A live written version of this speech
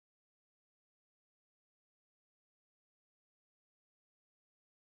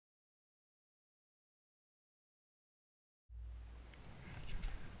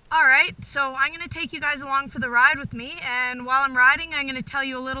Alright, so I'm going to take you guys along for the ride with me, and while I'm riding I'm going to tell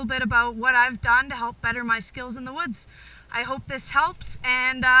you a little bit about what I've done to help better my skills in the woods. I hope this helps,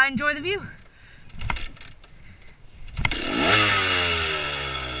 and enjoy the view.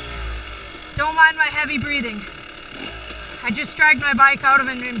 Don't mind my heavy breathing. I just dragged my bike out of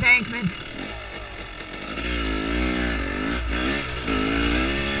an embankment.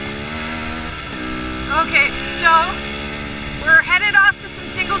 Okay, so we're headed off to some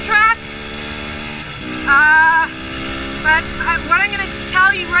single track, but what I'm going to tell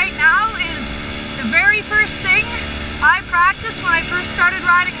you right now is the very first thing I practiced when I first started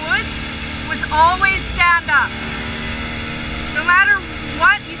riding woods was always stand up. No matter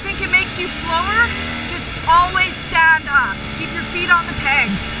what you think it makes you slower, just always stand up. Keep your feet on the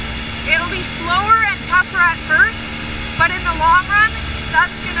pegs. It'll be slower and tougher at first, but in the long run,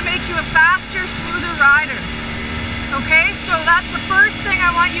 that's going to make you a faster, smoother rider. Okay, so that's the first thing I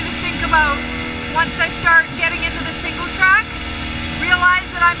want you to think about once I start getting into the single track. Realize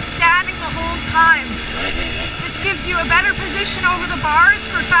that I'm standing the whole time. This gives you a better position over the bars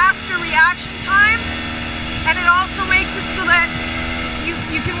for faster reaction time, and it also makes it so that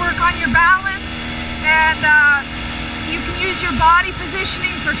you can work on your balance, and you can use your body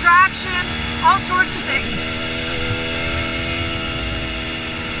positioning for traction, all sorts of things.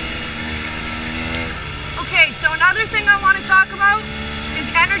 Okay, so another thing I want to talk about is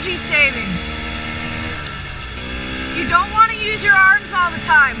energy saving. You don't want to use your arms all the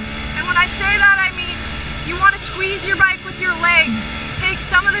time. And when I say that, I mean you want to squeeze your bike with your legs. Take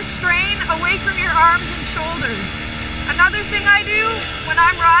some of the strain away from your arms and shoulders. Another thing I do when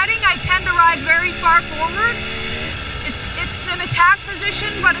I'm riding, I tend to ride very far forwards. It's an attack position,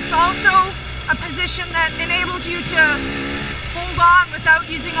 but it's also a position that enables you to hold on without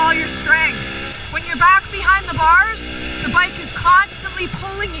using all your strength. When you're back behind the bars, the bike is constantly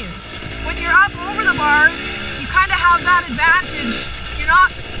pulling you. When you're up over the bars, you kind of have that advantage.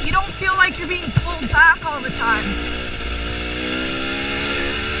 You don't feel like you're being pulled back all the time.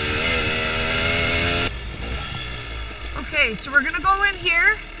 Okay, so we're gonna go in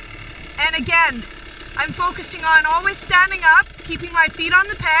here, and again, I'm focusing on always standing up, keeping my feet on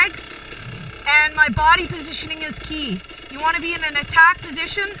the pegs, and my body positioning is key. You want to be in an attack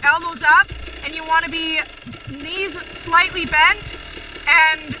position, elbows up, and you want to be knees slightly bent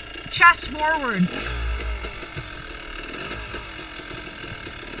and chest forwards.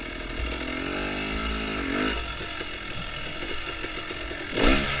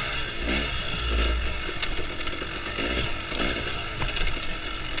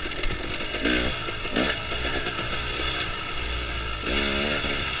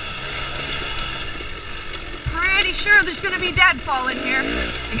 Pretty sure there's going to be deadfall in here.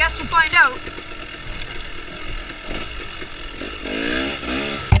 I guess we'll find out.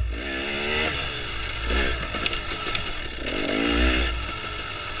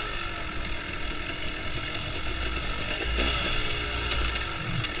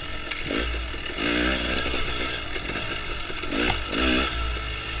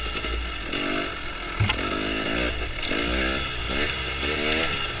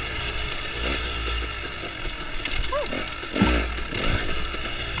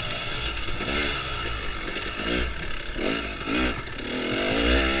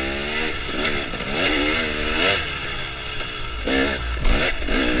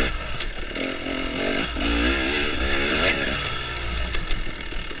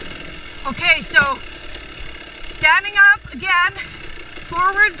 Okay, so standing up again,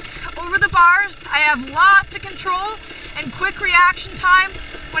 forwards over the bars. I have lots of control and quick reaction time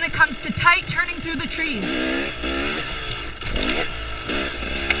when it comes to tight turning through the trees.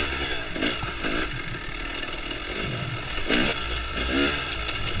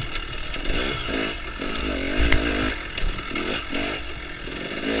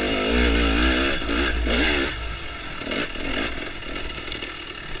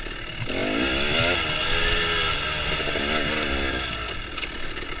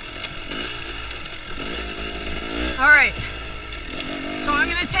 Alright, so I'm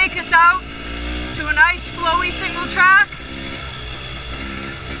going to take us out to a nice flowy single track.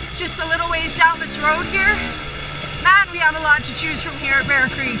 It's just a little ways down this road here. Man, we have a lot to choose from here at Bear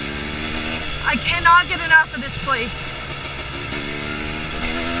Creek. I cannot get enough of this place.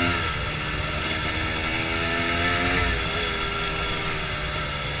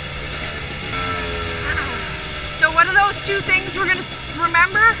 So what are those two things we're going to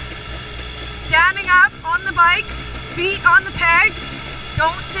remember? Standing up on the bike, feet on the pegs,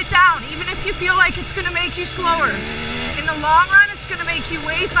 don't sit down, even if you feel like it's going to make you slower. In the long run, it's going to make you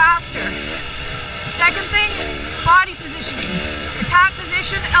way faster. The second thing, body positioning. attack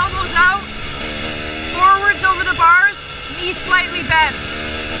position, elbows out, forwards over the bars, knees slightly bent.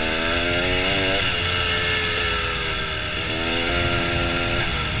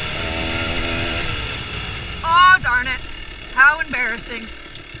 Oh, darn it. How embarrassing.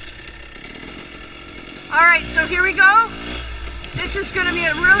 All right, so here we go. This is going to be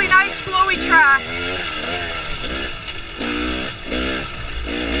a really nice flowy track.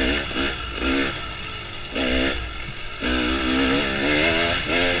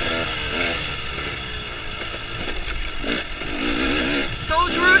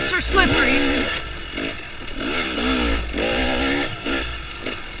 Those roots are slippery.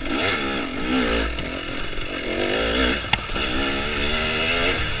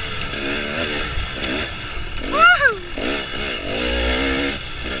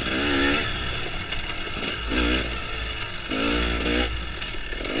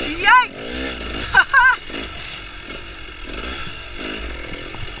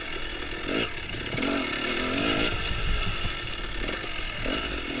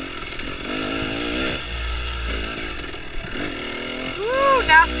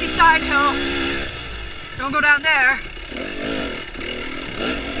 Nasty side hill. Don't go down there.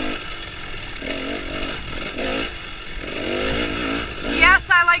 Yes,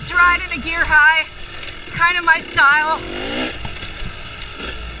 I like to ride in a gear high. It's kind of my style.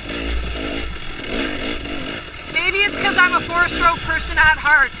 Maybe it's because I'm a four-stroke person at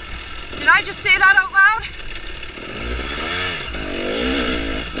heart. Did I just say that out loud?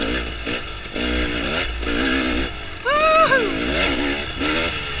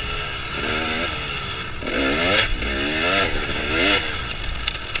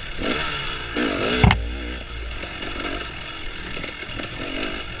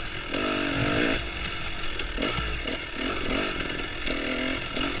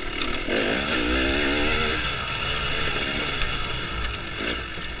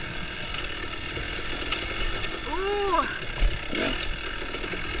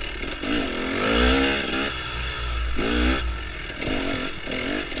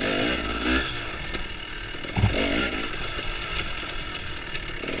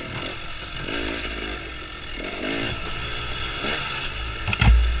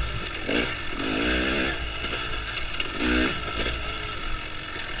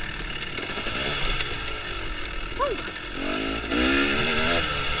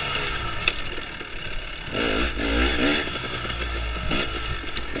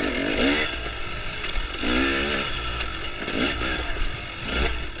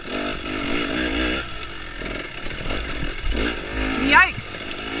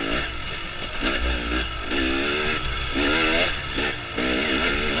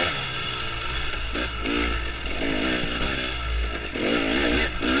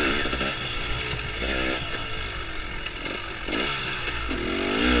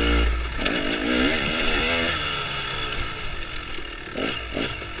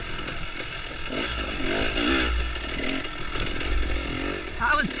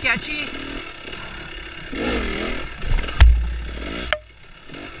 That was sketchy.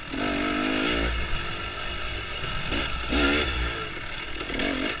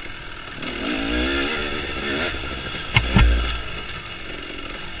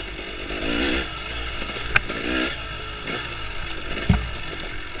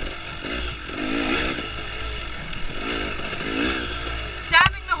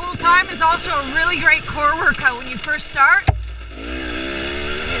 Standing the whole time is also a really great core workout when you first start.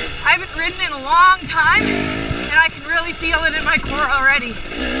 I haven't ridden in a long time, and I can really feel it in my core already.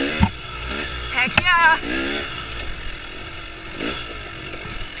 Heck yeah!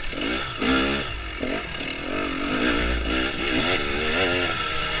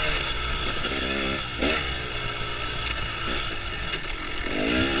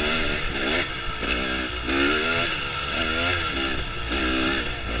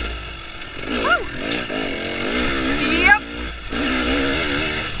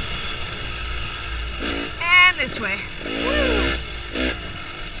 This way. Woo.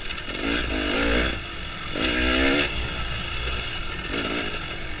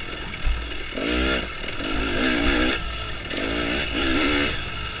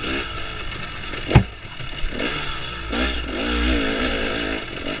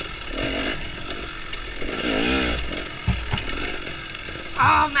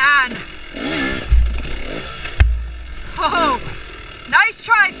 Oh man. Oh, nice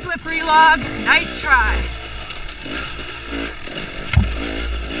try, Slippery Log. Nice try.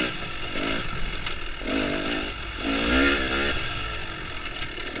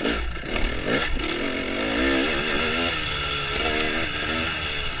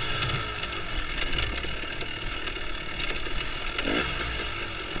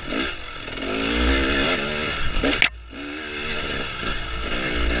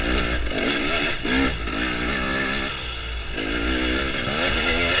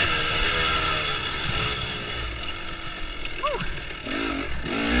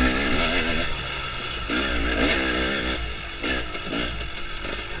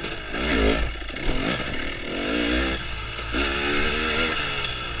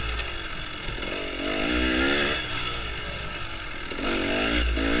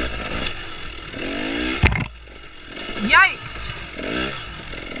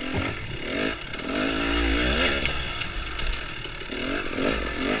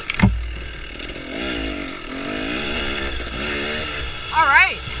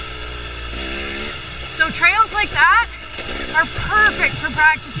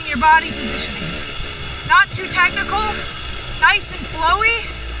 your body positioning. Not too technical, nice and flowy,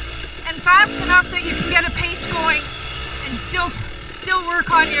 and fast enough that you can get a pace going and still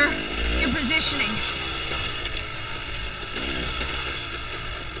work on your positioning.